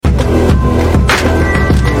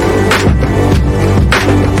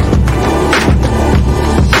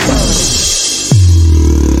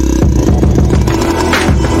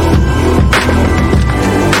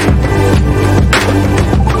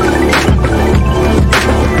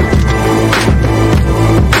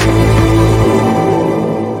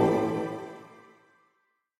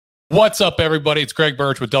What's up, everybody? It's Greg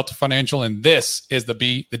Birch with Delta Financial, and this is the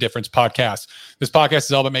Be the Difference podcast. This podcast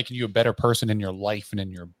is all about making you a better person in your life and in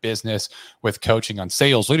your business with coaching on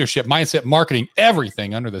sales, leadership, mindset, marketing,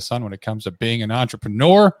 everything under the sun when it comes to being an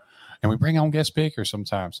entrepreneur. And we bring on guest speakers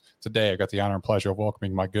sometimes. Today, I got the honor and pleasure of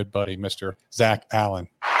welcoming my good buddy, Mr. Zach Allen.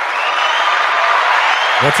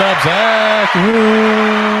 What's up, Zach? Woo!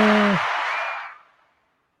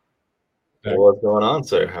 Hey, what's going on,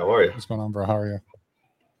 sir? How are you? What's going on, bro? How are you?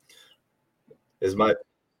 I'm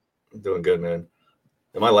doing good, man.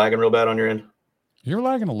 Am I lagging real bad on your end? You're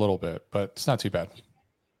lagging a little bit, but it's not too bad.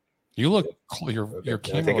 You look your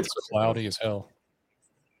camera looks cloudy as hell.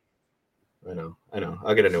 I know.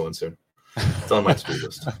 I'll get a new one soon. It's on my to-do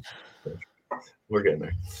list. We're getting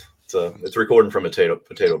there. It's recording from potato,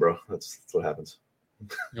 bro. That's what happens.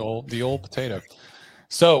 The old potato.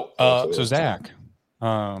 So Zach,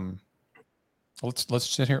 let's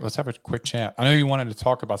sit here. Let's have a quick chat. I know you wanted to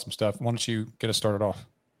talk about some stuff. Why don't you get us started off?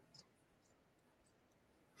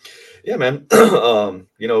 Yeah, man.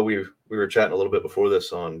 We were chatting a little bit before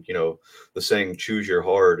this on, the saying "choose your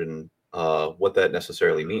heart" and what that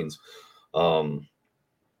necessarily means. A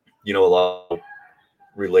lot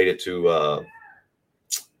related to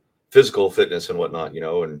physical fitness and whatnot. You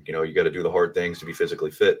got to do the hard things to be physically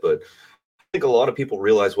fit. But I think a lot of people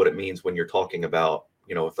realize what it means when you're talking about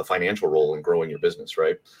the financial role in growing your business,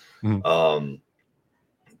 right? Mm-hmm.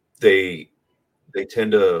 They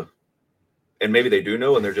tend to, and maybe they do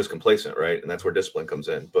know, and they're just complacent, right? And that's where discipline comes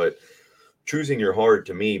in. But choosing your heart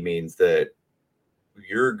to me means that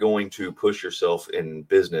you're going to push yourself in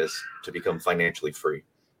business to become financially free,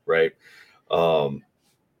 right? A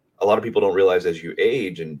lot of people don't realize as you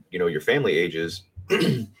age and, your family ages,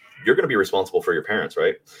 you're going to be responsible for your parents,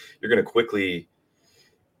 right? You're going to quickly,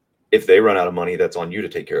 if they run out of money, that's on you to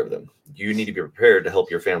take care of them. You need to be prepared to help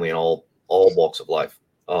your family in all walks of life.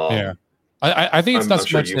 I think it's not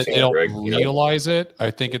so much that they don't realize it.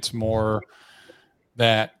 I think it's more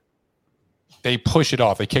that they push it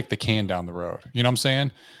off. They kick the can down the road. You know what I'm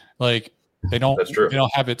saying? Like they don't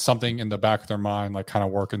have it something in the back of their mind, like kind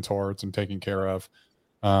of working towards and taking care of.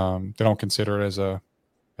 They don't consider it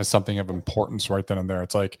as something of importance right then and there.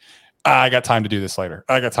 It's like, I got time to do this later.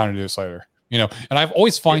 And I've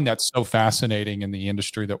always find that so fascinating in the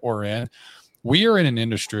industry that we're in. We are in an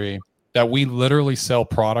industry that we literally sell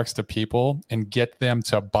products to people and get them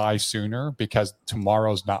to buy sooner because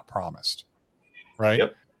tomorrow's not promised, right?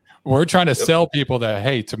 Yep. We're trying to sell people that,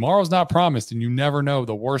 hey, tomorrow's not promised and you never know,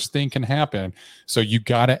 the worst thing can happen. So you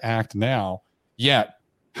got to act now. Yet,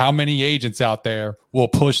 how many agents out there will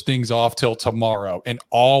push things off till tomorrow and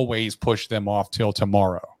always push them off till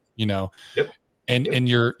tomorrow, Yep. And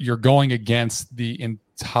you're going against the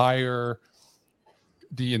entire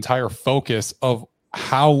focus of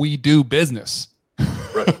how we do business.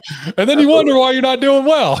 Right. And then you wonder why you're not doing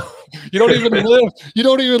well. You don't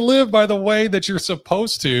even live by the way that you're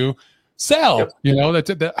supposed to sell. Yep.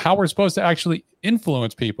 That's how we're supposed to actually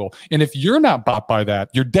influence people. And if you're not bought by that,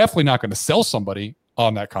 you're definitely not going to sell somebody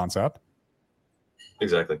on that concept.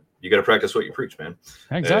 Exactly. You got to practice what you preach, man.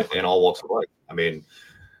 Exactly. In all walks of life. I mean,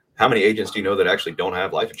 how many agents do you know that actually don't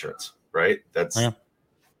have life insurance, right?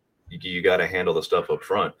 You got to handle the stuff up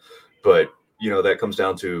front. But, that comes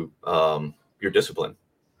down to your discipline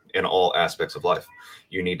in all aspects of life.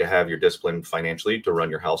 You need to have your discipline financially to run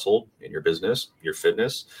your household and your business, your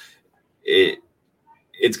fitness.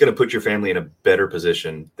 It's going to put your family in a better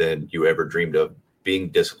position than you ever dreamed of. Being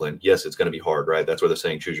disciplined. Yes, it's going to be hard, right? That's where the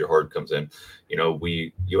saying "choose your heart" comes in.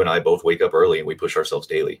 You and I both wake up early and we push ourselves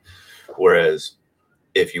daily. Whereas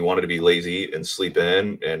if you wanted to be lazy and sleep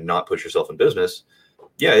in and not push yourself in business,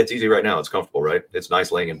 yeah, it's easy right now. It's comfortable, right? It's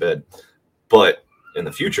nice laying in bed. But in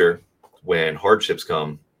the future, when hardships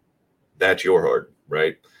come, that's your hard,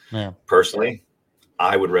 right? Yeah. Personally,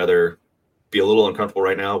 I would rather be a little uncomfortable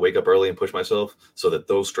right now, wake up early and push myself so that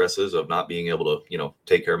those stresses of not being able to,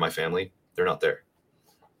 take care of my family, they're not there.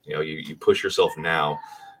 You push yourself now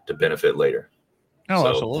to benefit later. Oh,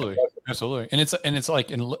 absolutely. And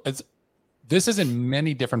this is in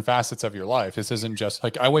many different facets of your life. This isn't just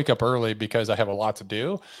like I wake up early because I have a lot to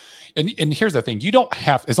do. And here's the thing, you don't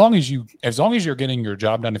have, as long as you're getting your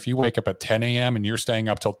job done, if you wake up at 10 a.m. and you're staying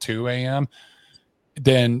up till 2 a.m.,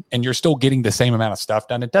 and you're still getting the same amount of stuff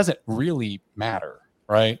done, it doesn't really matter,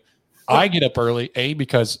 right? I get up early,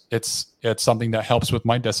 because it's something that helps with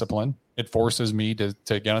my discipline. It forces me to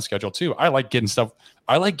get on a schedule too. I like getting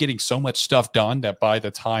so much stuff done that by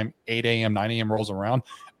the time 8 a.m., 9 a.m. rolls around,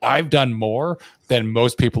 I've done more than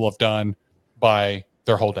most people have done by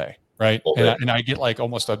their whole day, right? And I get like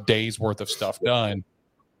almost a day's worth of stuff done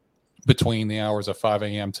between the hours of 5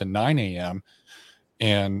 a.m. to 9 a.m.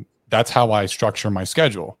 And that's how I structure my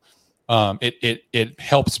schedule. It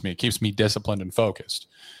helps me, keeps me disciplined and focused.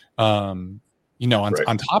 On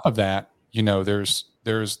top of that, there's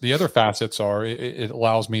the other facets are it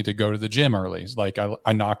allows me to go to the gym early. Like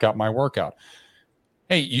I knock out my workout.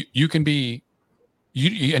 Hey, you can be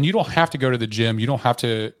and you don't have to go to the gym. You don't have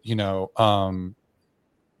to,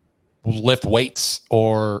 lift weights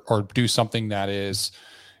or do something that's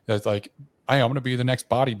like, hey, I'm going to be the next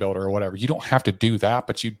bodybuilder or whatever. You don't have to do that,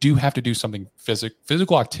 but you do have to do something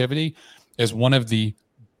physical activity is one of the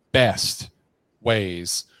best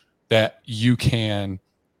ways that you can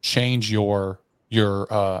change your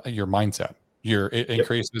mindset.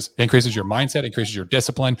 Increases your mindset, increases your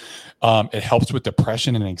discipline. It helps with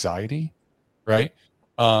depression and anxiety, right?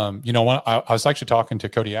 I was actually talking to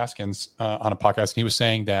Cody Askins on a podcast, and he was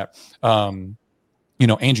saying that,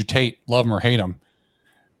 Andrew Tate, love him or hate him,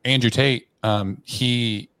 Andrew Tate,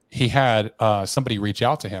 he had somebody reach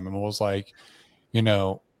out to him and was like,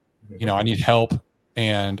 I need help,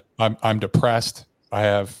 and I'm depressed. I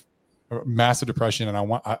have massive depression, and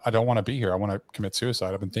I don't want to be here. I want to commit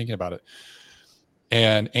suicide. I've been thinking about it.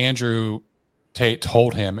 And Andrew Tate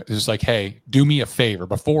told him, it was like, hey, do me a favor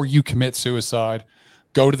before you commit suicide.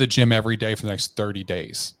 Go to the gym every day for the next 30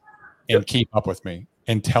 days and keep up with me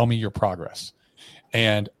and tell me your progress.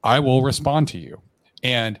 And I will respond to you.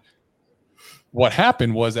 And what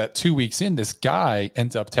happened was that 2 weeks in, this guy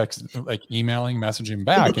ends up texting, like emailing, messaging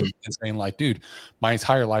back and saying like, dude, my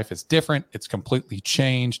entire life is different. It's completely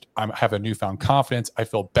changed. I have a newfound confidence. I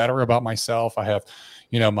feel better about myself. I have,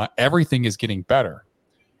 my everything is getting better.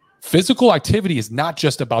 Physical activity is not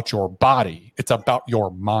just about your body. It's about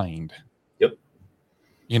your mind.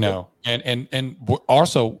 And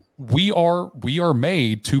also we are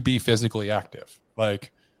made to be physically active.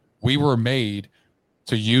 Like we were made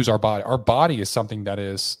to use our body. Our body is something that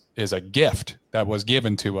is a gift that was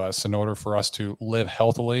given to us in order for us to live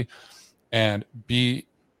healthily and be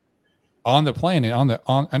on the planet,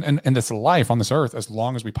 and this life on this earth as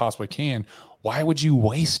long as we possibly can. Why would you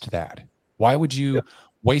waste that? Why would you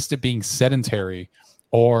waste it being sedentary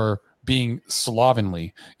or being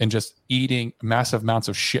slovenly and just eating massive amounts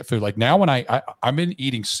of shit food? Like now when I've been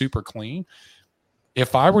eating super clean,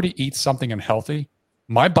 if I were to eat something unhealthy,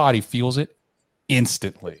 my body feels it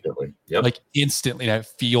instantly. Like instantly. And I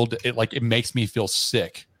feel it, like it makes me feel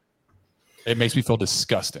sick. It makes me feel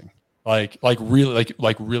disgusting. Like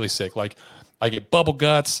really sick. Like I get bubble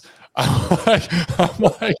guts. I'm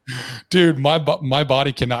like, dude, my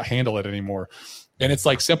body cannot handle it anymore. And it's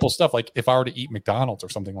like simple stuff. Like if I were to eat McDonald's or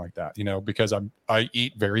something like that, because I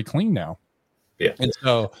eat very clean now. Yeah. And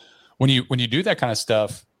so when you do that kind of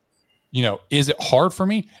stuff, is it hard for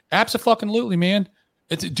me? Absolutely, man.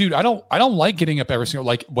 Dude, I don't like getting up every single,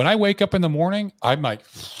 like when I wake up in the morning, I'm like,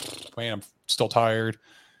 man, I'm still tired.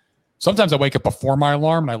 Sometimes I wake up before my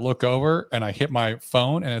alarm and I look over and I hit my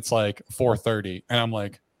phone and it's like 4:30. And I'm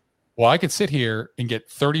like, well, I could sit here and get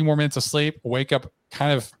 30 more minutes of sleep, wake up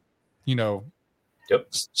kind of, a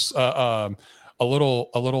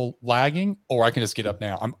little lagging, or I can just get up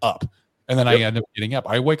now. I'm up. And then I end up getting up.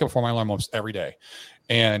 I wake up before my alarm almost every day.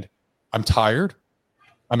 And I'm tired.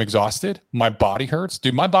 I'm exhausted. My body hurts.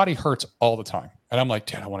 Dude, my body hurts all the time. And I'm like,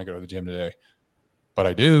 dude, I want to go to the gym today. But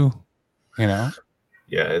I do, Yeah,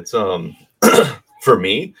 it's for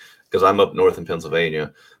me, because I'm up north in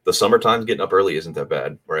Pennsylvania, the summertime getting up early isn't that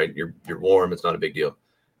bad, right? You're warm. It's not a big deal.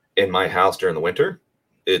 In my house during the winter,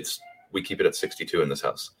 we keep it at 62 in this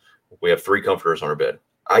house. We have 3 comforters on our bed.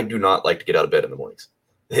 I do not like to get out of bed in the mornings.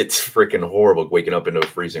 It's freaking horrible waking up into a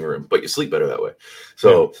freezing room, but you sleep better that way.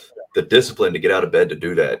 So the discipline to get out of bed to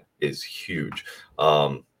do that is huge.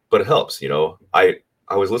 But it helps, I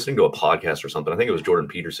was listening to a podcast or something. I think it was Jordan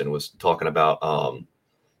Peterson was talking about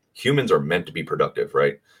humans are meant to be productive,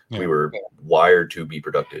 right? Yeah. We were wired to be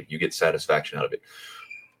productive. You get satisfaction out of it.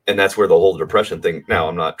 And that's where the whole depression thing. Now,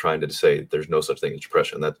 I'm not trying to say there's no such thing as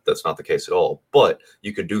depression. That's not the case at all. But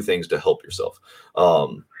you can do things to help yourself.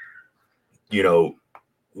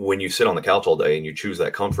 When you sit on the couch all day and you choose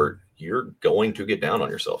that comfort, you're going to get down on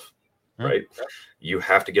yourself, right? You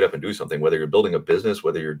have to get up and do something, whether you're building a business,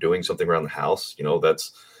 whether you're doing something around the house.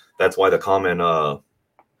 That's why the common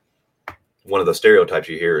one of the stereotypes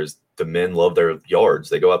you hear is the men love their yards.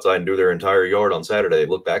 They go outside and do their entire yard on Saturday. They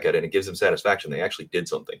look back at it and it gives them satisfaction. They actually did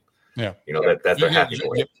something. Yeah. That they're happy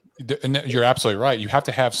for it. And you're absolutely right. You have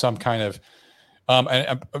to have some kind of,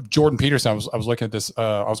 and Jordan Peterson, I was looking at this,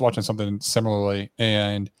 I was watching something similarly,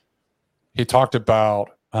 and he talked about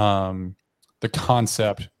the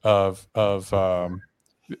concept of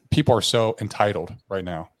people are so entitled right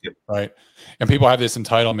now, Yep. right? And people have this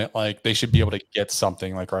entitlement, like they should be able to get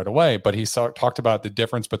something like right away. But he talked about the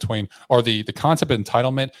difference between, or the concept of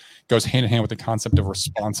entitlement goes hand in hand with the concept of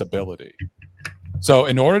responsibility. So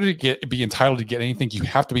in order to be entitled to get anything, you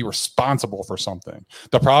have to be responsible for something.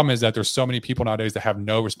 The problem is that there's so many people nowadays that have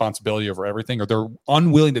no responsibility over everything, or they're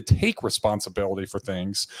unwilling to take responsibility for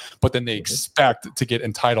things, but then they expect to get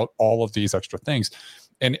entitled all of these extra things.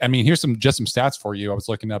 And I mean, here's some stats for you. I was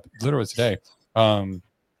looking up literally today. Well,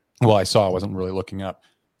 I wasn't really looking up.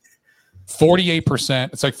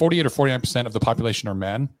 48%, it's like 48 or 49% of the population are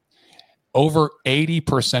men. Over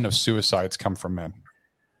 80% of suicides come from men.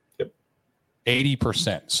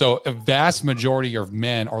 80%. So a vast majority of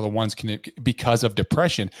men are the ones because of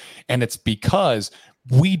depression. And it's because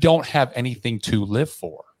we don't have anything to live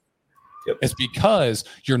for. Yep. It's because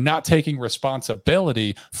you're not taking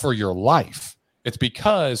responsibility for your life. It's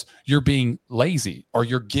because you're being lazy, or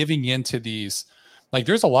you're giving into these, like,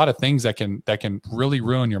 there's a lot of things that can really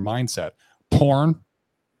ruin your mindset. Porn,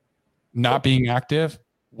 not being active,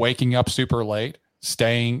 waking up super late,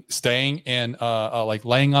 staying in like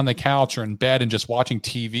laying on the couch or in bed and just watching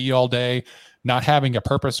TV all day, not having a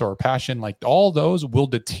purpose or a passion, like all those will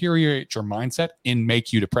deteriorate your mindset and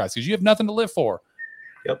make you depressed because you have nothing to live for.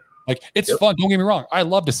 Yep. Like, it's fun. Don't get me wrong. I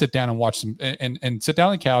love to sit down and watch some and sit down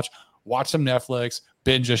on the couch, watch some Netflix,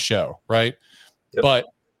 binge a show. Right. Yep. But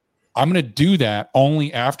I'm going to do that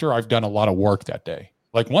only after I've done a lot of work that day.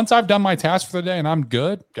 Like, once I've done my task for the day and I'm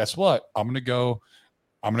good, guess what? I'm going to go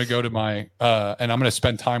to my, and I'm going to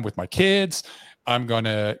spend time with my kids. I'm going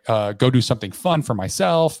to go do something fun for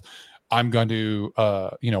myself. I'm going to,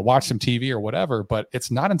 watch some TV or whatever, but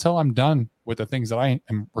it's not until I'm done with the things that I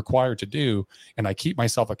am required to do. And I keep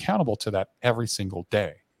myself accountable to that every single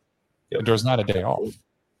day. Yep. And there's not a day off.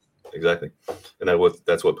 Exactly. And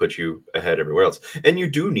that's what puts you ahead everywhere else. And you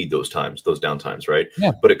do need those times, those downtimes, right?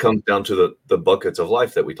 Yeah. But it comes down to the buckets of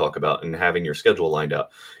life that we talk about and having your schedule lined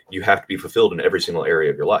out. You have to be fulfilled in every single area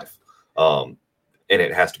of your life. And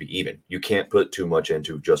it has to be even. You can't put too much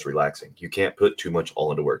into just relaxing. You can't put too much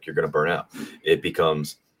all into work. You're going to burn out. It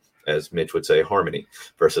becomes, as Mitch would say, harmony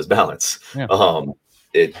versus balance. Yeah.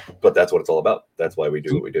 But that's what it's all about. That's why we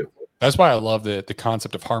do what we do. That's why I love the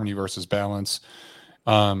concept of harmony versus balance.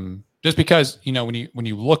 Just because, when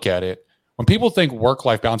you look at it, when people think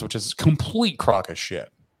work-life balance, which is complete crock of shit,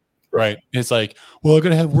 right? It's like, well, I'm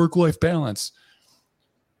going to have work-life balance.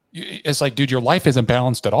 It's like, dude, your life isn't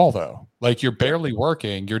balanced at all, though. Like, you're barely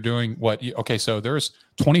working. You're doing what? So there's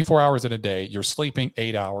 24 hours in a day. You're sleeping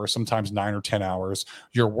 8 hours, sometimes 9 or 10 hours.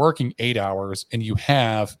 You're working 8 hours, and you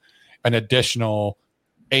have an additional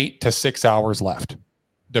 8 to 6 hours left,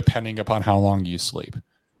 depending upon how long you sleep.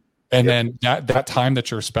 And then that time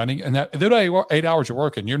that you're spending, and that 8 hours you're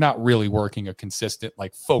working, you're not really working a consistent,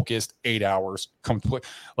 like, focused 8 hours.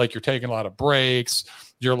 Like, you're taking a lot of breaks.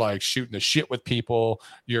 You're like shooting the shit with people.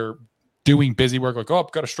 You're doing busy work. Like,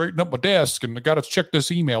 I've got to straighten up my desk and I got to check this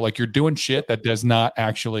email. Like, you're doing shit that does not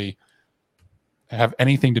actually have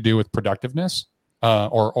anything to do with productiveness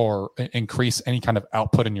or increase any kind of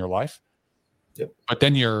output in your life. Yep. But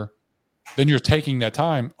then you're taking that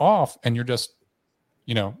time off and you're just,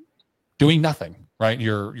 doing nothing, right?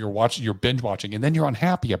 You're binge watching, and then you're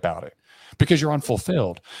unhappy about it because you're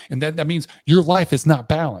unfulfilled. And that means your life is not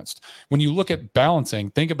balanced. When you look at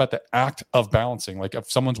balancing, think about the act of balancing. Like,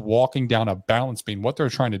 if someone's walking down a balance beam, what they're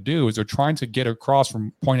trying to do is they're trying to get across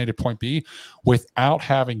from point A to point B without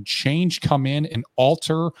having change come in and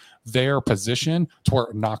alter their position to where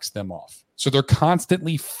it knocks them off. So they're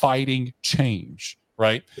constantly fighting change,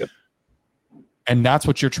 right? Yep. And that's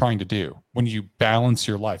what you're trying to do when you balance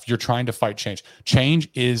your life. You're trying to fight change. Change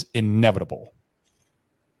is inevitable.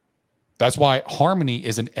 That's why harmony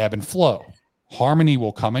is an ebb and flow. Harmony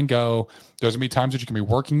will come and go. There's going to be times that you can be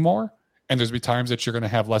working more, and there's going to be times that you're going to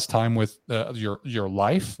have less time with your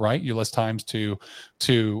life, right? You less times to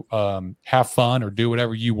have fun or do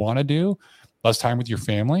whatever you want to do, less time with your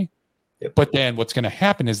family. Yep. But then what's going to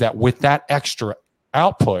happen is that with that extra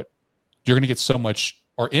output, you're going to get so much,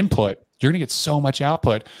 or input, you're going to get so much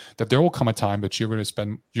output that there will come a time that you're going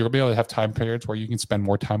to be able to have time periods where you can spend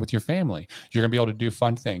more time with your family. You're going to be able to do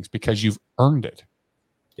fun things because you've earned it.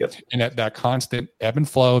 Yep. And that constant ebb and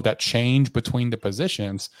flow, that change between the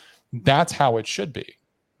positions, that's how it should be.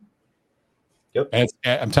 Yep. And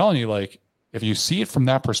I'm telling you, like, if you see it from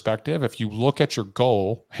that perspective, if you look at your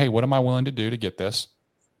goal, hey, what am I willing to do to get this?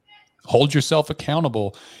 Hold yourself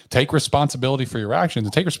accountable, take responsibility for your actions,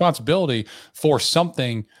 and take responsibility for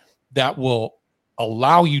something that will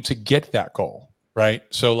allow you to get that goal, right?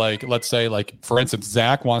 So, like, let's say, like, for instance,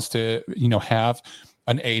 Zach wants to, have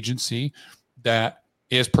an agency that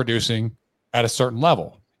is producing at a certain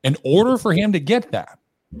level. In order for him to get that,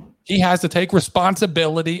 he has to take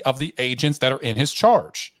responsibility of the agents that are in his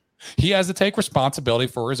charge. He has to take responsibility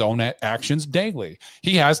for his own actions daily.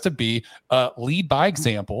 He has to be lead by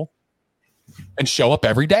example and show up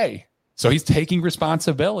every day. So he's taking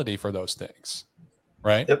responsibility for those things,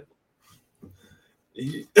 right? Yep.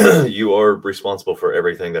 You are responsible for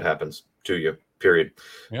everything that happens to you, period.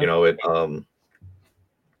 Yep. You know, it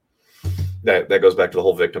that goes back to the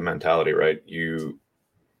whole victim mentality, right? You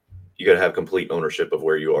got to have complete ownership of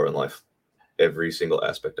where you are in life, every single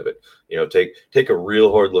aspect of it. You know, take a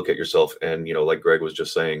real hard look at yourself, and you know, like Greg was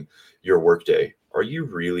just saying, your work day. Are you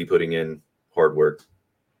really putting in hard work?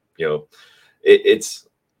 You know, it's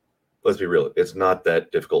let's be real, it's not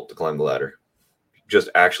that difficult to climb the ladder. Just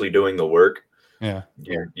actually doing the work. Yeah,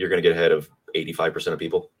 you're going to get ahead of 85% of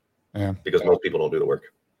people. Yeah, because most people don't do the work.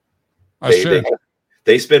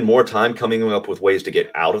 They spend more time coming up with ways to get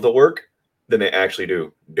out of the work than they actually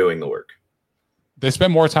do doing the work. They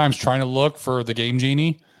spend more time trying to look for the Game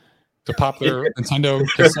Genie to pop their Nintendo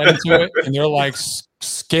cassette into it, and they're like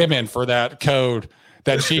skimming for that code,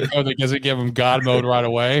 that cheat code that doesn't give them God mode right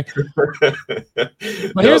away.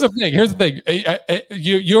 But here's the thing.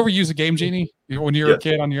 You ever use a Game Genie when you were a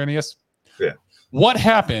kid on your NES? Yeah. What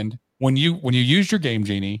happened when you used your Game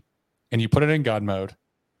Genie and you put it in God mode,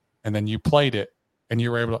 and then you played it, and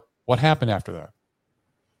you were able to? What happened after that?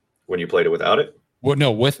 When you played it without it? Well,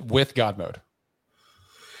 no, with God mode.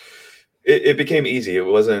 It became easy. It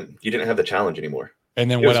wasn't. You didn't have the challenge anymore.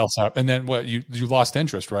 And then what else happened? And then what? You lost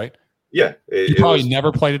interest, right? Yeah. You probably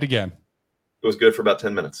never played it again. It was good for about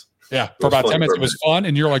 10 minutes. Yeah, for about 10 minutes. It was fun.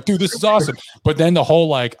 And you're like, dude, this is awesome. But then the whole,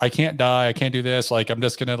 like, I can't die. I can't do this. Like, I'm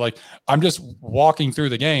just walking through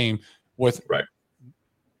the game with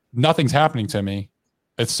nothing's happening to me.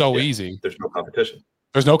 It's so easy. There's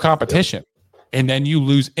no competition. And then you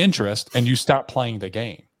lose interest and you stop playing the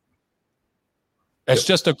game. It's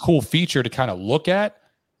just a cool feature to kind of look at,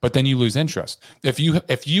 but then you lose interest. If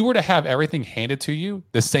you were to have everything handed to you,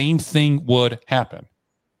 the same thing would happen.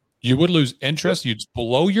 You would lose interest. You'd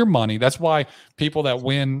blow your money. That's why people that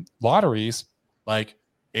win lotteries, like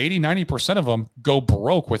 80-90% of them, go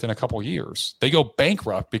broke within a couple of years. They go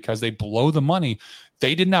bankrupt because they blow the money.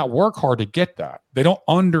 They did not work hard to get that. They don't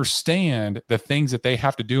understand the things that they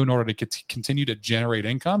have to do in order to continue to generate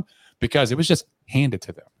income, because it was just handed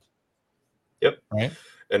to them. Yep. Right.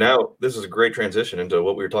 And now this is a great transition into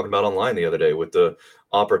what we were talking about online the other day with the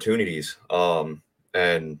opportunities.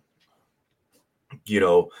 And, you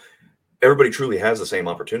know, everybody truly has the same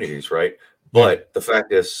opportunities, right? But the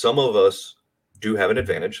fact is, some of us do have an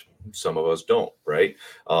advantage. Some of us don't, right?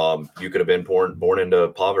 You could have been born into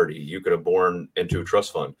poverty. You could have born into a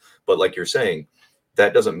trust fund. But like you're saying,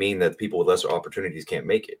 that doesn't mean that people with lesser opportunities can't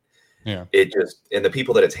make it. Yeah. And the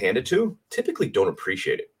people that it's handed to typically don't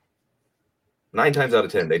appreciate it. 9 times out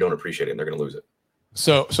of 10, they don't appreciate it and they're going to lose it.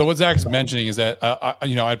 So what Zach's mentioning is that,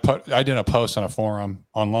 I did a post on a forum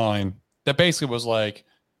online that basically was like,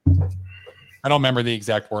 I don't remember the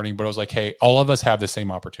exact wording, but it was like, hey, all of us have the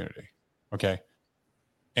same opportunity. Okay.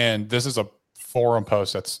 And this is a forum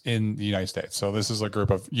post that's in the United States. So this is a group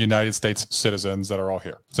of United States citizens that are all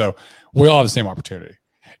here. So we all have the same opportunity.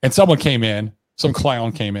 And some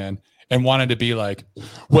clown came in and wanted to be like,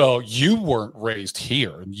 well, you weren't raised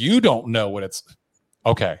here. You don't know what it's.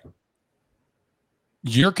 Okay.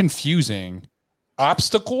 You're confusing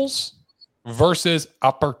obstacles versus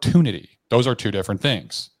opportunity. Those are two different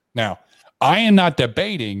things. Now, I am not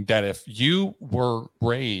debating that if you were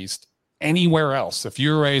raised anywhere else, if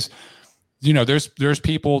you're raised, there's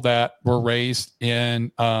people that were raised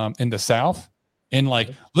in the South, in like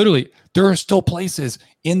literally there are still places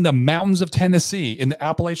in the mountains of Tennessee, in the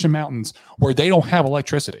Appalachian Mountains, where they don't have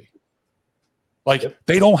electricity. Like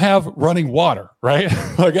they don't have running water, right?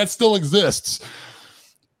 Like that still exists.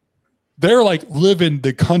 They're like living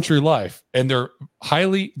the country life, and they're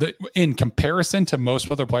in comparison to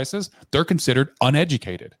most other places, they're considered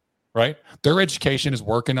uneducated, right? Their education is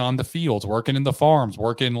working on the fields, working in the farms,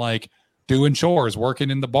 working like doing chores,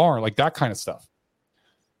 working in the barn, like that kind of stuff.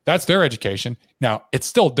 That's their education. Now, it's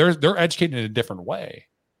still, they're educated in a different way.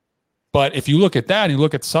 But if you look at that and you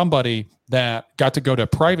look at somebody that got to go to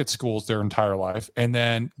private schools their entire life and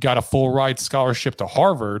then got a full ride scholarship to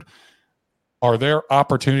Harvard, are their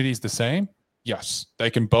opportunities the same? Yes, they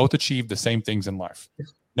can both achieve the same things in life.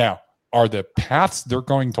 Now, are the paths they're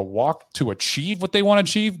going to walk to achieve what they want to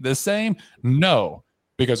achieve the same? No,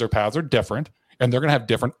 because their paths are different and they're going to have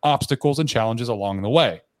different obstacles and challenges along the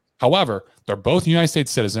way. However, they're both United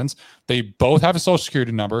States citizens. They both have a social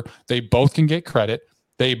security number. They both can get credit.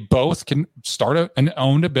 They both can start and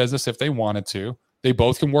own a business if they wanted to. They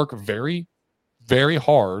both can work very, very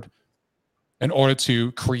hard in order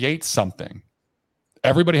to create something.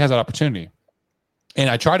 Everybody has that opportunity. And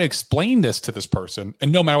I try to explain this to this person,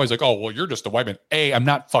 and no matter what, he's like, oh, well, you're just a white man. A, I'm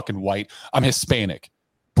not fucking white. I'm Hispanic,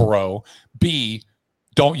 bro. B,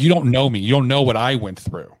 you don't know me. You don't know what I went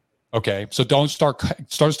through. Okay. So don't start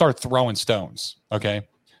throwing stones. Okay.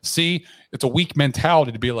 C, it's a weak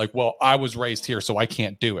mentality to be like, well, I was raised here, so I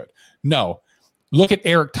can't do it. No. Look at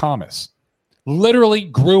Eric Thomas. Literally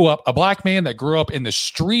grew up, a black man that grew up in the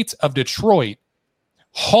streets of Detroit,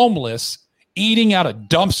 homeless, eating out of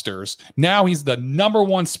dumpsters. Now he's the number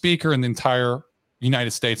one speaker in the entire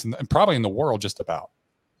United States and probably in the world just about.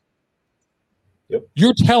 Yep.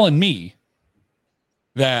 You're telling me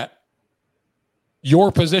that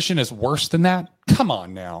your position is worse than that? Come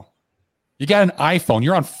on now. You got an iPhone.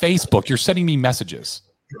 You're on Facebook. You're sending me messages.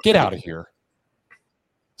 Get out of here.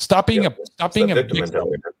 Stop being a victim.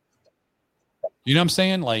 You know what I'm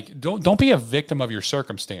saying? Like, don't be a victim of your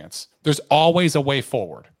circumstance. There's always a way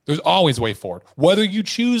forward. There's always a way forward. Whether you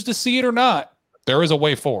choose to see it or not, there is a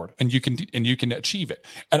way forward, and you can achieve it.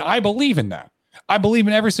 And I believe in that. I believe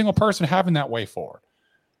in every single person having that way forward.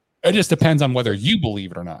 It just depends on whether you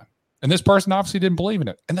believe it or not. And this person obviously didn't believe in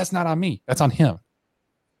it, and that's not on me. That's on him.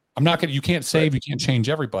 I'm not gonna. You can't save. You can't change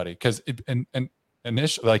everybody because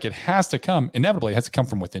initially, like, it has to come. Inevitably, it has to come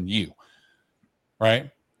from within you, right?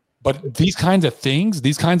 But these kinds of things,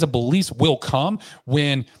 these kinds of beliefs will come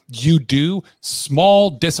when you do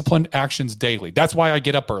small disciplined actions daily. That's why I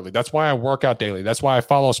get up early. That's why I work out daily. That's why I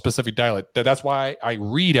follow a specific diet. That's why I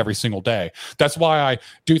read every single day. That's why I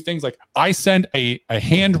do things like I send a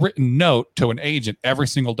handwritten note to an agent every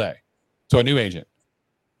single day, to a new agent,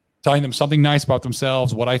 telling them something nice about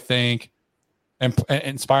themselves, what I think, and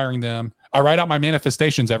inspiring them. I write out my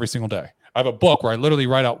manifestations every single day. I have a book where I literally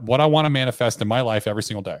write out what I want to manifest in my life every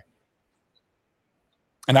single day.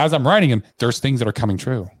 And as I'm writing them, there's things that are coming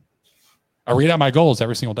true. I read out my goals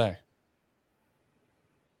every single day.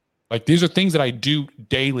 Like, these are things that I do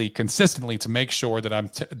daily, consistently, to make sure that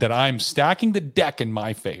I'm stacking the deck in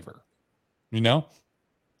my favor. You know,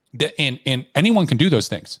 and anyone can do those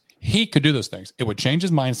things. He could do those things. It would change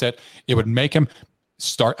his mindset. It would make him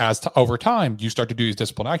start over time. You start to do these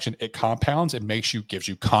disciplined action. It compounds. It gives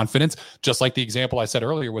you confidence. Just like the example I said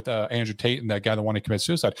earlier with Andrew Tate and that guy that wanted to commit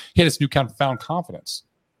suicide. He had this newfound confidence.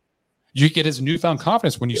 You get his newfound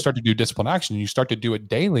confidence when you start to do disciplined action and you start to do it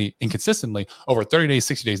daily and consistently over 30 days,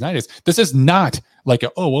 60 days, 90 days. This is not like,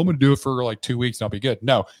 I'm going to do it for like 2 weeks and I'll be good.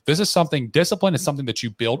 No, this is something, discipline is something that you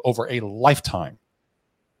build over a lifetime.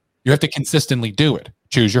 You have to consistently do it.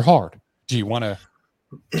 Choose your hard. Do you want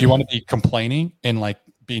to be complaining and like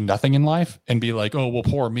be nothing in life and be like, oh, well,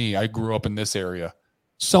 poor me, I grew up in this area.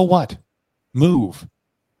 So what? Move.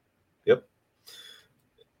 Yep.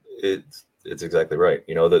 It's exactly right.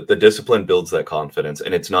 You know, the discipline builds that confidence,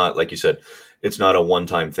 and it's not, like you said, it's not a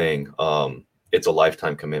one-time thing. It's a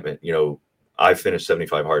lifetime commitment. You know, I finished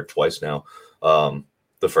 75 hard twice now.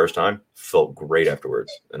 The first time felt great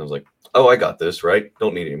afterwards. And I was like, oh, I got this, right?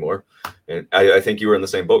 Don't need any more. And I think you were in the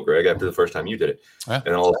same boat, Greg, after the first time you did it. Yeah.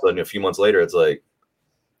 And all of a sudden, a few months later, it's like,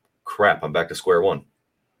 crap, I'm back to square one.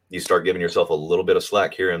 You start giving yourself a little bit of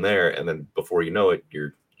slack here and there. And then before you know it,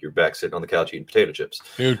 you're back sitting on the couch eating potato chips.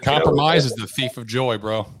 Dude, compromise is the thief of joy,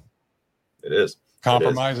 bro. It is.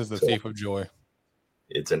 Compromise is the thief of joy.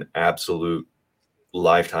 It's an absolute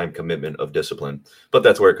lifetime commitment of discipline. But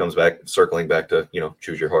that's where it comes back, circling back to,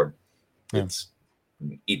 choose your hard. Yeah.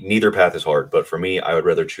 Neither path is hard, but for me, I would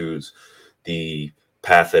rather choose the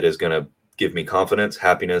path that is going to give me confidence,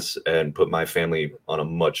 happiness, and put my family on a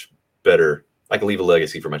much better, I can leave a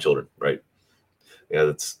legacy for my children, right?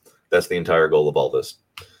 Yeah, that's the entire goal of all this.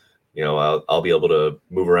 I'll be able to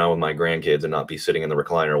move around with my grandkids and not be sitting in the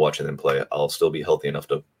recliner watching them play. I'll still be healthy enough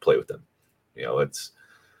to play with them. It's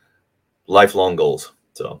lifelong goals.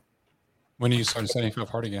 So when do you start setting yourself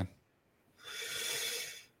hard again?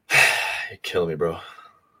 You're killing me, bro.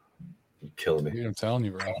 You're killing me. Dude, I'm telling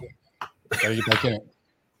you, bro. Gotta get back in it.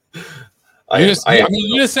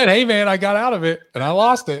 You just said, hey, man, I got out of it and I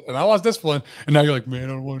lost it and I lost discipline. And now you're like, man, I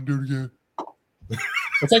don't want to do it again.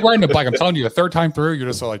 It's like riding a bike. I'm telling you, the third time through, you're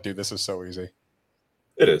just so like, dude, this is so easy.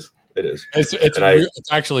 It is.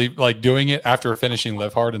 It's actually like doing it after finishing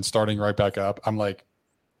Live Hard and starting right back up. I'm like,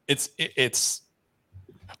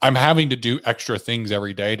 I'm having to do extra things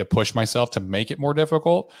every day to push myself to make it more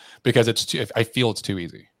difficult because I feel it's too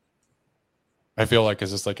easy. I feel like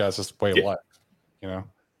it's just way of life,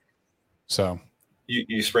 So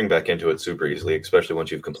you spring back into it super easily, especially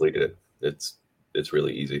once you've completed it. It's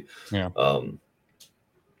really easy. Yeah.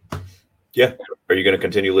 Yeah. Are you going to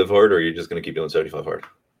continue Live Hard, or are you just going to keep doing 75 hard?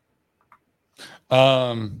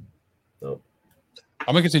 Nope. I'm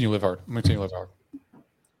gonna continue to live hard.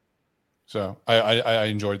 So I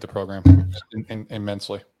enjoyed the program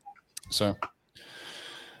immensely. So,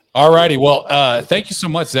 all righty. Well, thank you so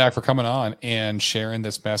much, Zach, for coming on and sharing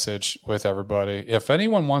this message with everybody. If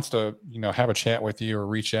anyone wants to, have a chat with you or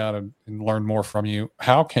reach out and learn more from you,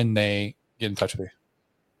 how can they get in touch with you?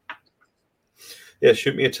 Yeah,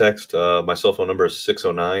 shoot me a text. My cell phone number is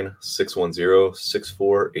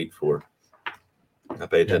 609-610-6484. I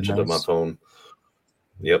pay attention to my phone.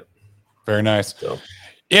 Yep. Very nice. So,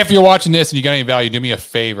 if you're watching this and you got any value, do me a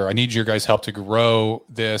favor. I need your guys' help to grow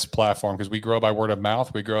this platform, because we grow by word of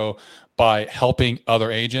mouth. We grow by helping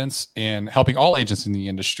other agents and helping all agents in the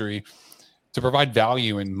industry to provide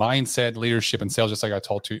value in mindset, leadership, and sales, just like I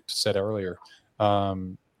said earlier.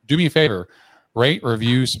 Do me a favor, rate,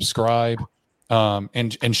 review, subscribe,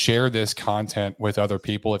 and share this content with other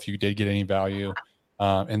people if you did get any value.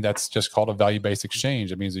 And that's just called a value-based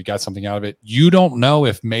exchange. It means you got something out of it. You don't know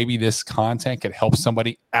if maybe this content could help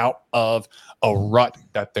somebody out of a rut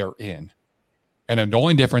that they're in. And the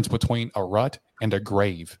only difference between a rut and a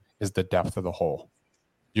grave is the depth of the hole.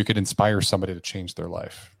 You could inspire somebody to change their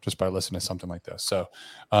life just by listening to something like this. So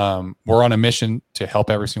we're on a mission to help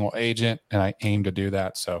every single agent, and I aim to do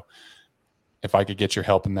that. So if I could get your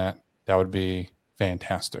help in that, that would be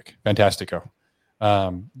fantastic. Fantastico.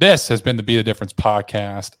 This has been the Be the Difference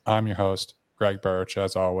podcast. I'm your host, Greg Birch,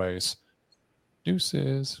 as always.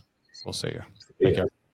 Deuces. We'll see you. Take care.